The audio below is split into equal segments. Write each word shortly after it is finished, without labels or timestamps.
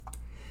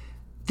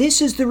This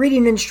is the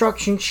Reading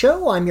Instruction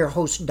Show. I'm your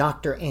host,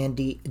 Dr.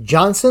 Andy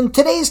Johnson.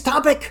 Today's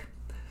topic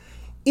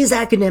is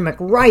academic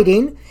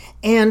writing,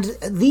 and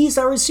these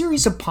are a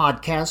series of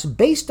podcasts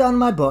based on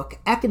my book,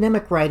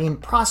 Academic Writing,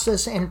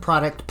 Process and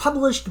Product,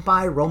 published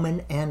by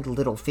Rowman and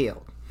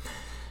Littlefield.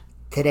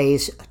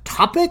 Today's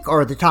topic,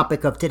 or the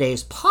topic of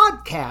today's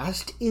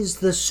podcast, is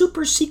the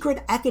super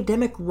secret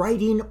academic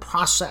writing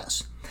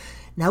process.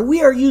 Now,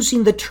 we are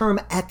using the term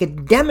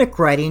academic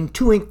writing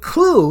to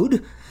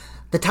include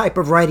the type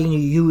of writing you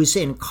use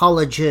in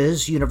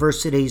colleges,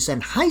 universities,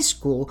 and high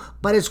school,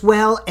 but as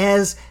well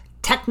as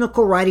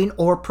technical writing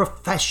or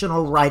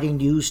professional writing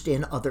used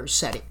in other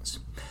settings.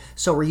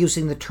 So we're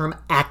using the term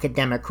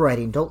academic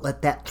writing. Don't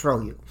let that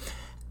throw you.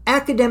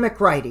 Academic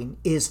writing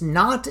is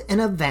not an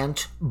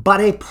event, but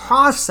a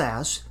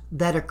process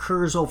that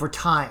occurs over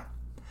time.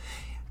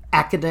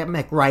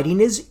 Academic writing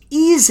is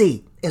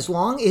easy as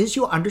long as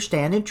you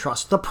understand and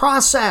trust the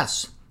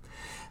process.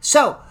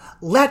 So,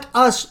 let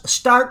us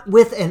start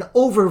with an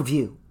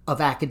overview of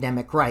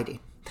academic writing.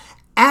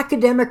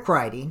 Academic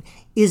writing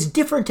is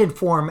different in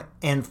form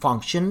and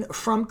function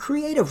from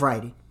creative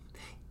writing.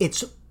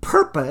 Its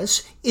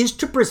purpose is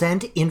to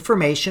present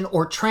information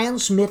or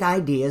transmit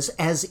ideas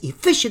as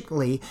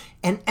efficiently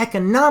and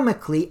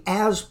economically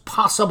as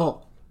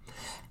possible.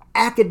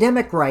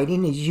 Academic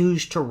writing is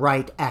used to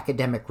write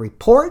academic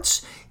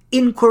reports,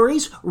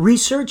 inquiries,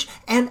 research,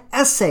 and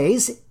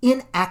essays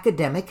in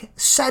academic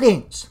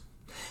settings.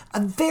 A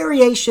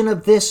variation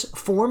of this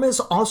form is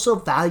also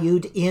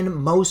valued in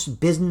most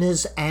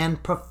business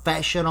and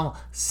professional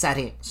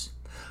settings.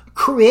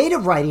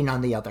 Creative writing,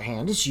 on the other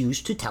hand, is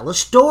used to tell a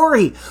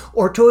story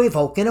or to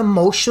evoke an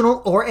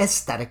emotional or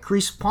aesthetic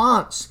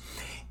response.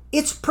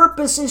 Its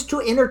purpose is to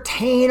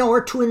entertain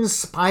or to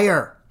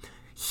inspire.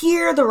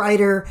 Here, the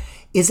writer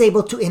is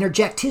able to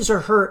interject his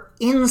or her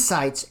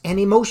insights and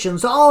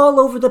emotions all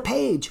over the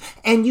page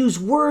and use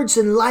words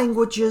and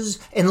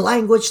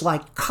language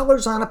like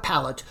colors on a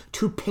palette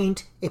to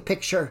paint a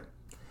picture.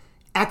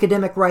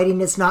 Academic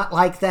writing is not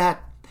like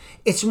that.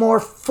 It's more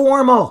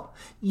formal,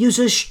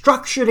 uses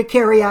structure to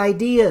carry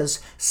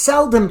ideas,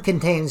 seldom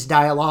contains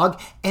dialogue,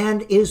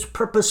 and is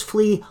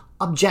purposefully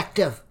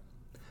objective.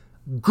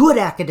 Good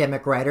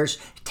academic writers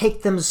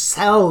take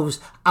themselves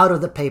out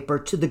of the paper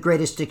to the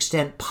greatest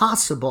extent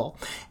possible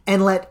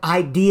and let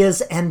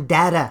ideas and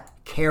data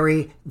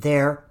carry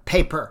their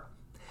paper.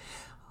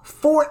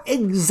 For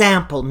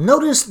example,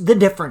 notice the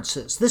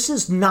differences. This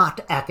is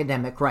not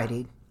academic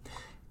writing.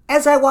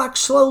 As I walked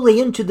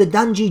slowly into the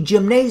Dungy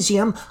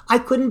Gymnasium, I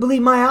couldn't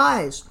believe my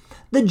eyes.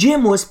 The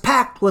gym was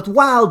packed with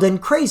wild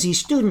and crazy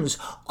students,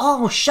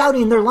 all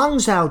shouting their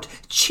lungs out,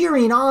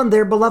 cheering on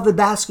their beloved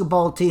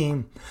basketball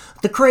team.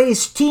 The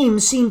crazed team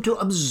seemed to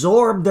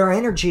absorb their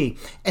energy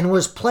and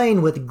was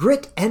playing with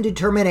grit and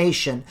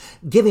determination,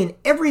 giving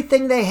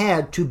everything they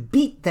had to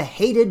beat the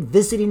hated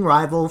visiting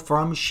rival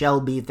from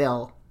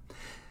Shelbyville.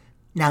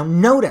 Now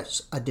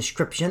notice a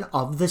description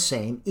of the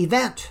same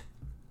event.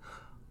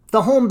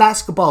 The home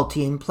basketball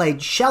team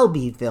played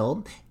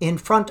Shelbyville in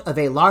front of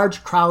a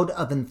large crowd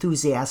of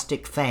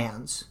enthusiastic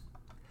fans.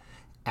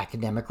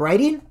 Academic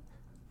writing?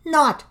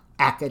 Not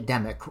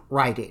academic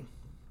writing.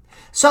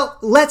 So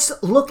let's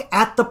look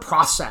at the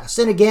process.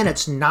 And again,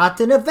 it's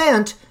not an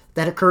event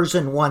that occurs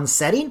in one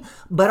setting,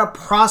 but a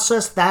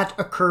process that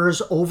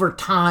occurs over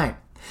time.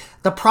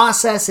 The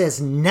process is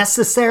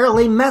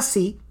necessarily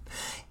messy.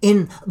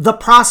 In the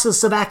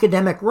process of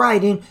academic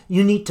writing,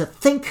 you need to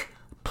think,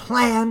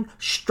 plan,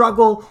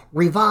 struggle,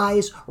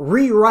 revise,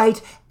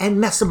 rewrite, and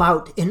mess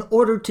about in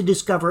order to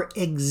discover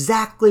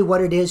exactly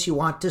what it is you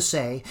want to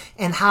say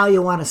and how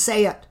you want to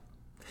say it.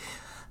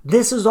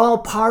 This is all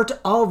part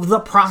of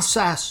the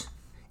process,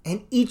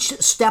 and each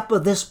step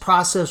of this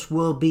process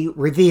will be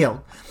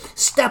revealed.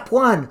 Step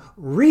 1,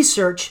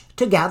 research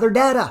to gather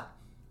data.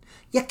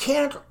 You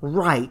can't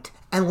write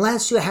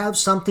unless you have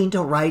something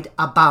to write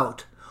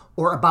about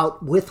or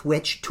about with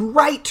which to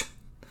write.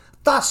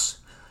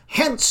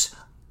 Hence,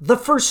 the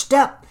first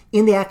step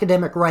in the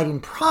academic writing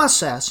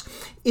process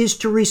is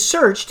to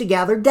research to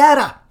gather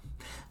data.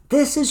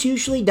 This is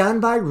usually done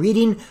by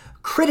reading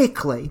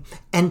critically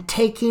and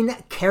taking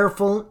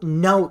careful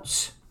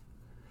notes.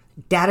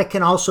 Data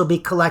can also be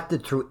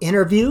collected through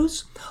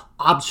interviews,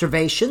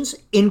 observations,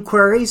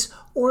 inquiries,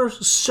 or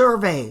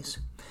surveys.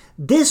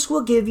 This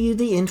will give you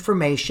the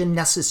information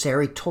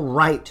necessary to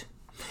write.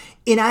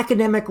 In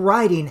academic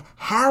writing,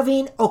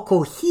 having a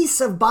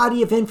cohesive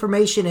body of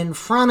information in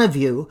front of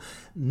you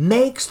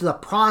makes the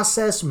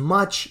process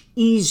much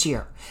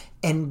easier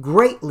and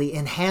greatly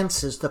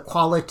enhances the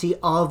quality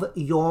of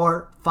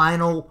your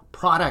final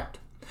product.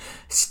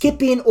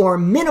 Skipping or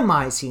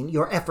minimizing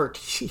your effort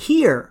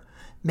here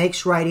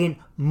makes writing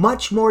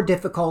much more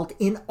difficult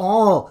in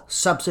all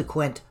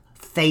subsequent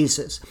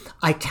phases.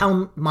 I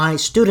tell my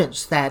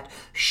students that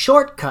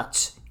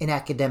shortcuts in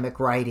academic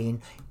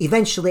writing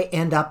eventually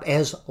end up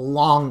as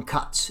long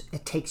cuts.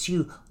 It takes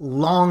you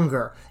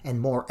longer and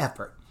more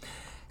effort.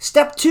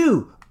 Step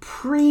 2,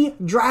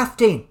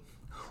 pre-drafting.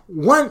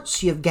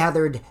 Once you've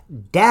gathered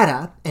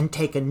data and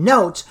taken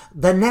notes,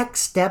 the next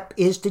step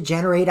is to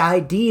generate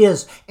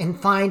ideas and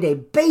find a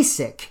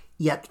basic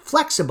yet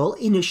flexible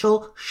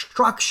initial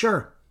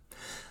structure.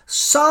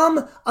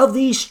 Some of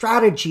these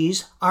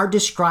strategies are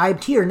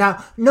described here.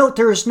 Now, note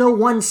there is no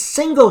one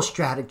single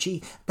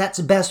strategy that's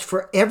best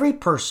for every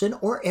person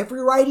or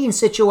every writing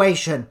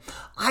situation.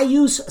 I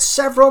use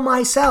several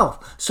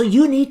myself, so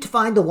you need to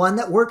find the one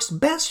that works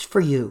best for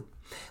you.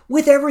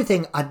 With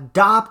everything,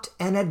 adopt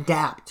and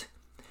adapt.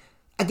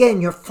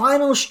 Again, your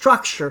final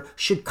structure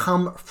should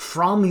come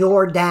from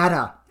your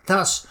data.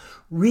 Thus,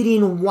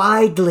 reading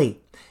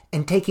widely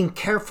and taking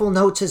careful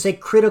notes is a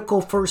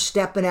critical first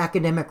step in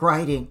academic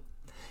writing.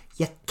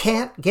 You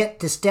can't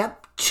get to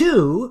step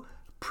 2,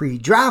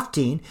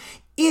 pre-drafting,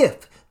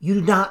 if you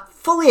do not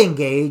fully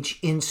engage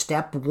in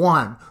step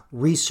 1,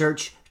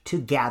 research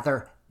to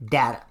gather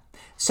data.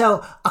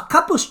 So a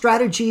couple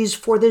strategies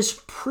for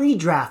this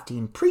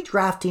pre-drafting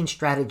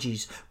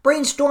strategies.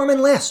 Brainstorm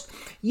and list.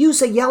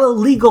 Use a yellow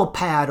legal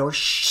pad or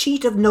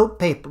sheet of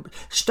notepaper.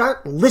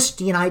 Start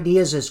listing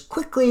ideas as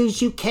quickly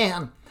as you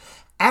can.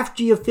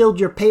 After you've filled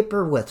your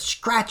paper with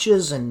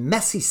scratches and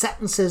messy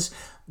sentences,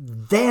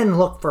 then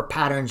look for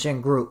patterns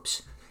and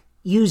groups.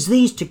 Use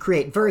these to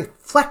create very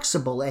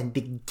flexible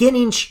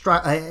beginning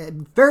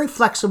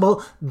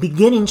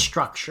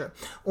structure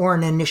or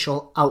an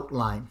initial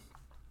outline.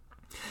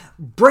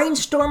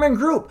 Brainstorm and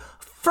group.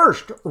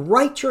 First,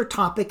 write your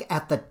topic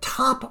at the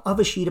top of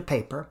a sheet of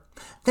paper.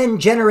 Then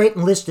generate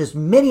and list as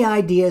many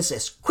ideas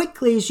as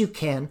quickly as you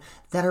can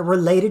that are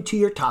related to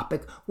your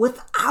topic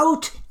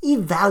without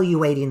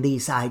evaluating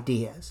these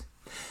ideas.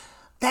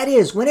 That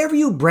is, whenever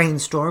you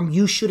brainstorm,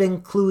 you should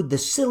include the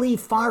silly,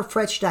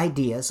 far-fetched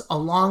ideas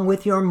along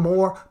with your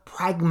more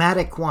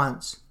pragmatic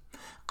ones.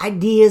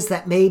 Ideas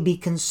that may be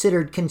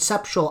considered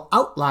conceptual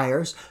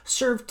outliers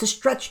serve to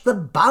stretch the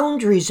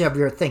boundaries of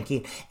your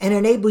thinking and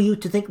enable you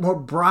to think more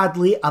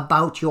broadly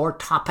about your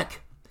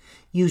topic.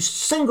 Use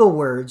single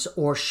words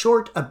or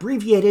short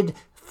abbreviated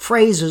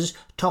phrases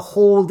to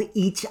hold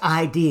each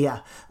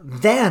idea.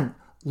 Then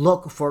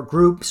look for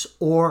groups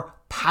or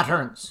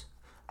patterns.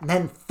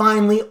 Then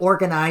finally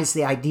organize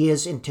the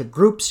ideas into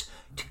groups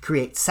to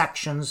create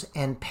sections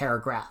and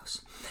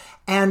paragraphs.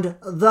 And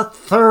the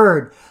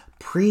third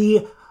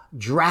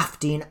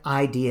pre-drafting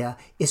idea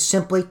is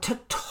simply to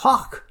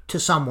talk to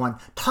someone.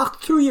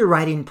 Talk through your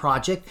writing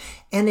project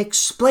and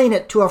explain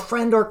it to a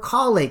friend or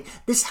colleague.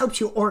 This helps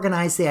you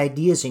organize the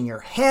ideas in your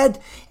head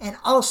and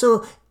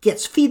also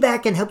gets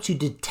feedback and helps you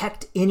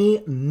detect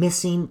any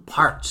missing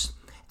parts.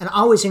 And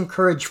always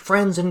encourage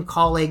friends and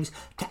colleagues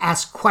to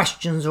ask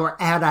questions or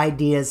add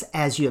ideas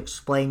as you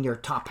explain your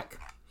topic.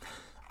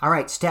 All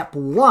right, step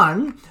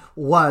 1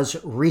 was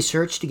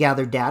research to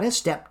gather data.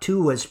 Step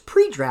 2 was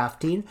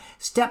pre-drafting.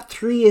 Step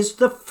 3 is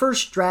the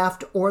first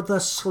draft or the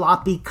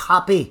sloppy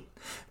copy.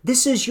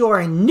 This is your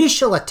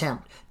initial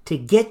attempt to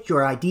get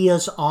your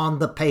ideas on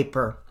the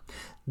paper.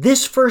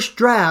 This first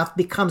draft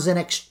becomes an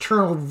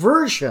external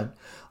version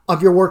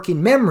of your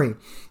working memory.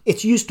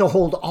 It's used to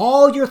hold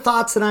all your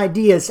thoughts and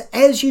ideas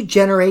as you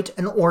generate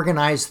and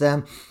organize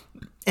them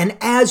and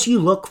as you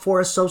look for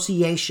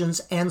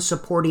associations and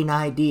supporting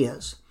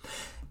ideas.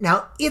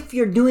 Now, if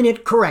you're doing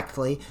it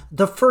correctly,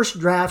 the first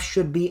draft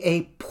should be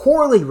a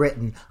poorly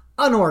written,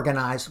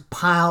 unorganized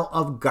pile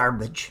of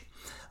garbage.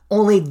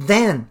 Only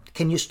then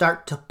can you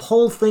start to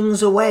pull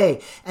things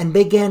away and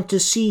begin to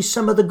see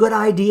some of the good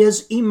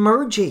ideas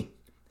emerging.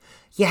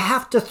 You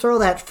have to throw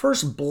that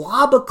first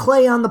blob of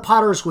clay on the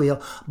potter's wheel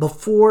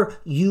before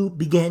you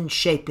begin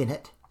shaping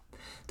it.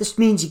 This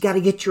means you got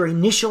to get your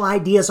initial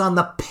ideas on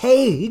the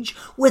page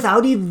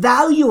without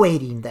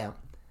evaluating them.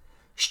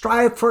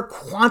 Strive for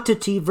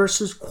quantity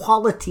versus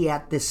quality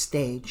at this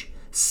stage.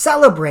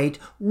 Celebrate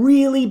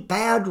really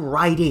bad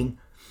writing.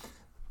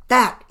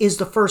 That is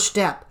the first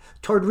step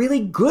toward really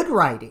good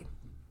writing.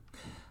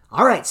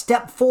 All right,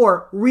 step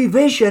 4,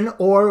 revision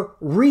or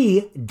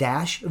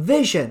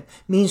re-vision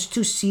means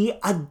to see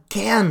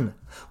again,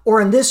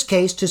 or in this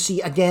case, to see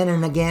again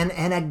and again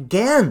and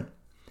again.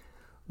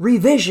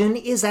 Revision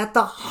is at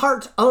the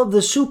heart of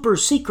the super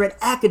secret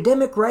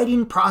academic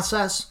writing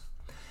process.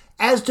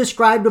 As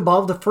described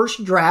above, the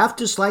first draft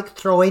is like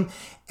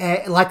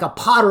a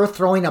potter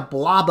throwing a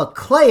blob of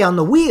clay on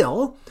the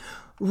wheel.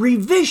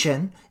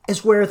 Revision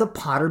is where the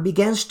potter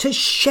begins to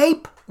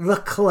shape the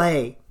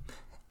clay.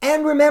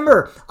 And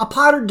remember, a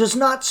potter does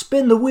not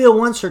spin the wheel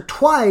once or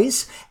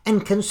twice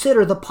and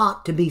consider the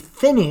pot to be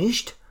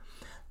finished.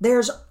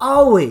 There's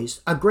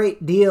always a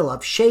great deal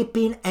of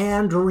shaping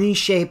and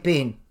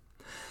reshaping.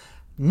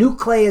 New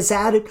clay is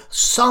added,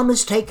 some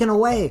is taken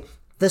away.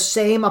 The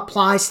same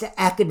applies to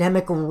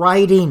academic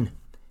writing.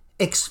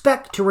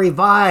 Expect to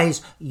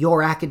revise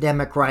your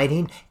academic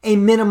writing a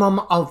minimum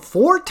of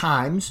 4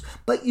 times,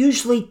 but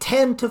usually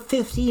 10 to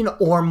 15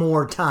 or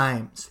more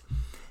times.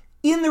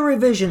 In the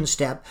revision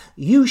step,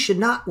 you should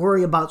not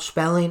worry about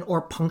spelling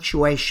or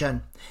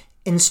punctuation.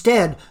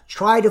 Instead,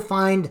 try to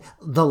find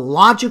the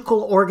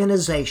logical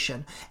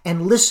organization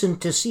and listen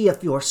to see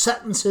if your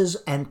sentences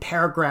and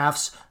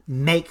paragraphs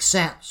make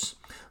sense.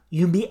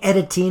 you'll be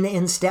editing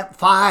in step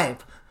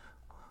 5,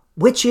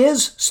 which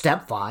is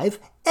step 5,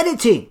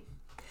 editing.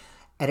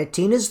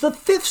 Editing is the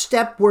 5th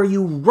step where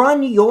you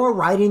run your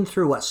writing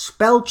through a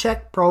spell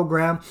check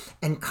program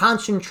and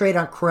concentrate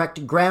on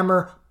correct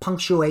grammar,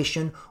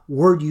 punctuation,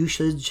 word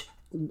usage,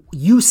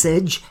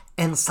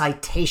 and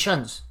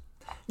citations.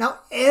 Now,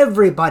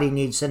 everybody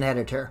needs an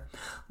editor.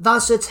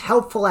 Thus, it's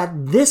helpful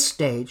at this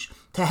stage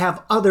to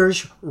have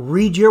others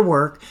read your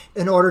work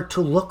in order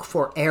to look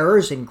for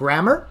errors in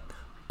grammar,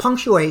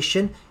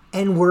 punctuation,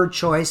 and word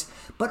choice,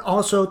 but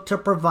also to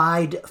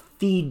provide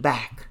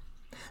feedback.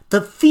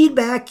 The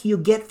feedback you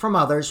get from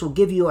others will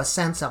give you a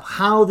sense of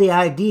how the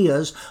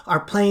ideas are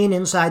playing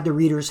inside the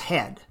reader's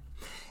head.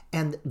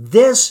 And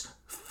this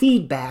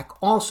feedback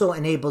also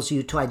enables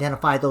you to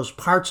identify those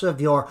parts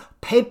of your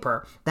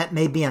paper that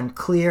may be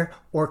unclear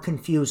or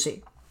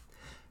confusing.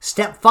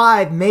 Step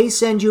 5 may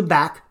send you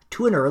back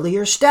to an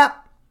earlier step.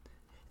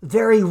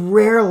 Very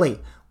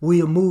rarely will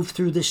you move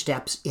through the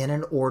steps in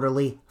an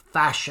orderly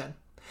fashion.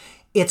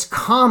 It's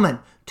common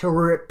to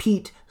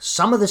repeat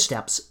some of the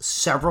steps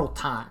several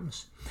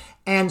times.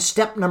 And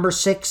step number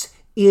 6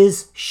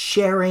 is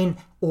sharing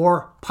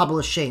or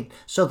publishing.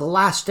 So the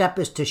last step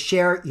is to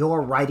share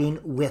your writing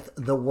with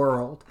the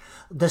world.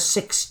 The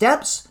 6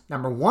 steps: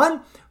 number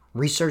 1,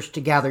 research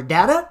to gather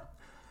data.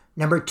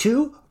 Number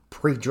 2,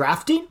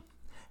 pre-drafting.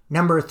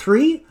 Number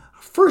 3,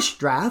 first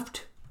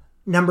draft.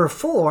 Number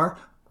 4,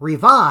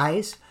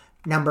 revise.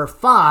 Number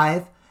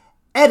 5,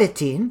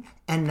 editing.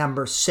 And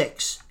number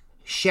 6,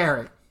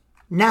 sharing.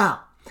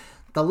 Now,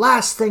 the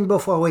last thing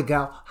before we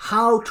go,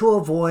 how to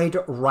avoid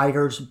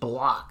writer's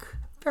block.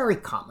 Very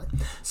common.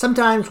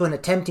 Sometimes when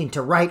attempting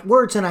to write,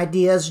 words and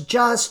ideas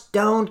just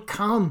don't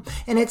come.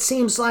 And it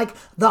seems like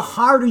the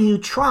harder you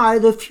try,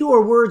 the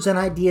fewer words and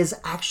ideas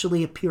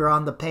actually appear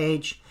on the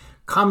page,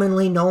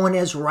 commonly known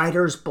as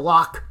writer's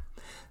block.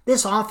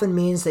 This often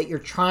means that you're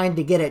trying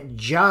to get it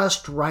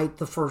just right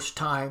the first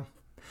time.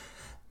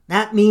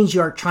 That means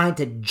you're trying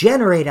to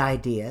generate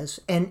ideas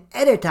and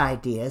edit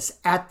ideas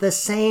at the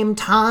same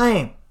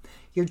time.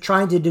 You're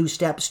trying to do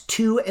steps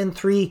 2 and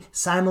 3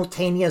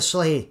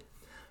 simultaneously.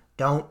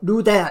 Don't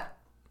do that.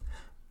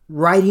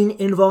 Writing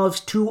involves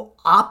 2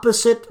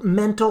 opposite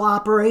mental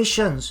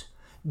operations: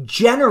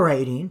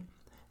 generating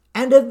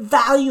and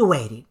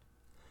evaluating.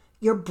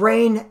 Your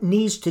brain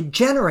needs to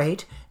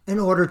generate in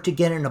order to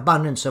get an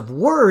abundance of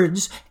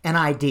words and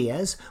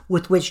ideas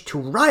with which to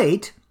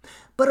write,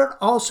 but it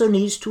also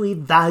needs to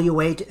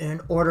evaluate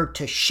in order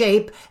to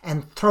shape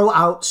and throw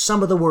out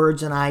some of the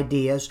words and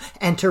ideas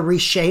and to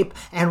reshape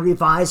and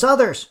revise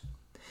others.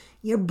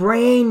 Your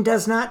brain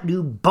does not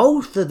do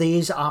both of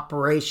these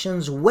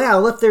operations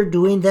well if they're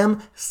doing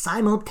them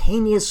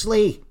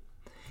simultaneously.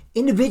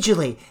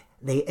 Individually,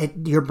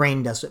 your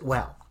brain does it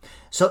well.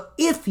 So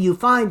if you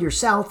find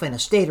yourself in a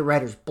state of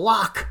writer's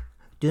block,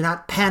 do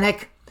not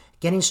panic.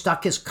 Getting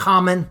stuck is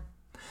common,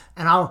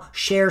 and I'll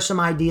share some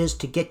ideas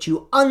to get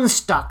you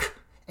unstuck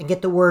and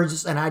get the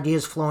words and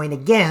ideas flowing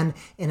again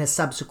in a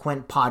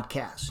subsequent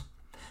podcast.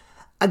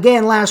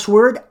 Again, last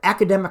word,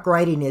 academic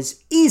writing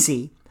is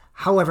easy.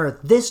 However,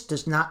 this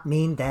does not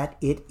mean that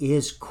it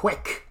is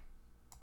quick.